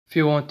If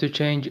you want to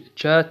change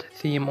chat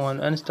theme on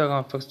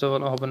Instagram, first of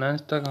all open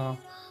Instagram,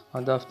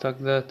 and after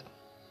that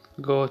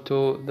go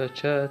to the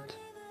chat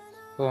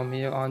from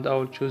here, and I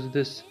will choose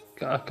this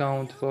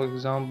account for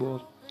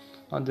example.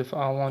 And if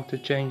I want to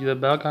change the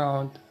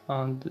background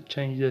and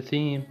change the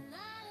theme,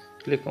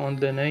 click on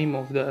the name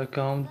of the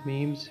account,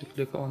 memes,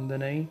 click on the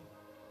name,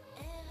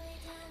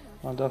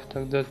 and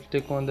after that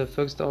click on the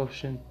first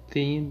option,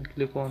 theme,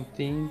 click on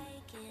theme,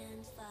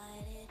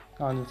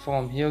 and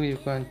from here you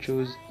can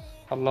choose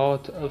a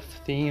lot of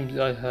themes.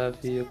 I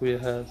have here, we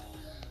have,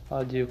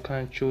 and you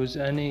can choose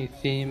any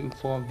theme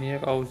from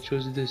here. I will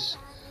choose this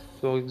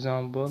for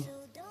example,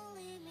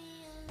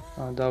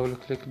 and I will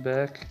click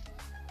back,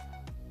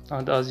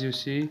 and as you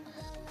see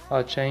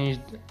I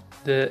changed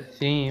the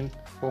theme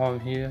from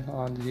here,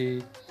 and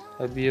he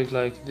appears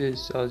like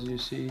this as you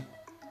see.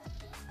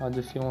 And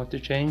if you want to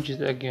change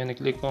it again,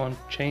 click on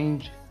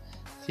change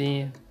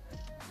theme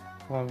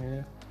from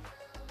here,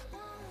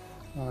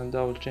 and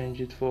I will change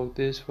it for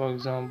this for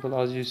example.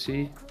 As you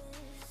see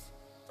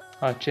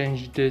I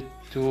changed it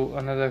to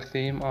another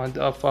theme, and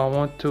if I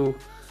want to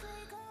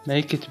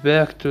make it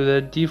back to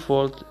the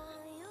default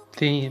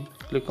theme,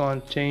 click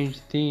on change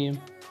theme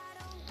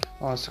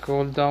and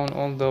scroll down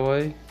all the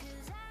way,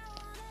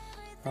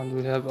 and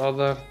we have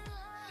other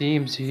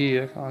themes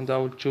here, and I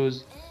will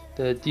choose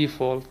the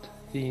default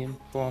theme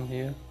from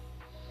here.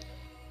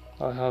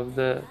 I have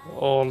the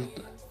old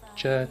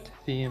chat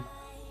theme.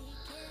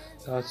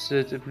 That's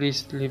it.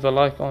 Please leave a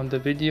like on the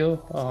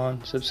video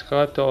and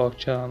subscribe to our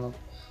channel.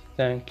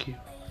 Thank you.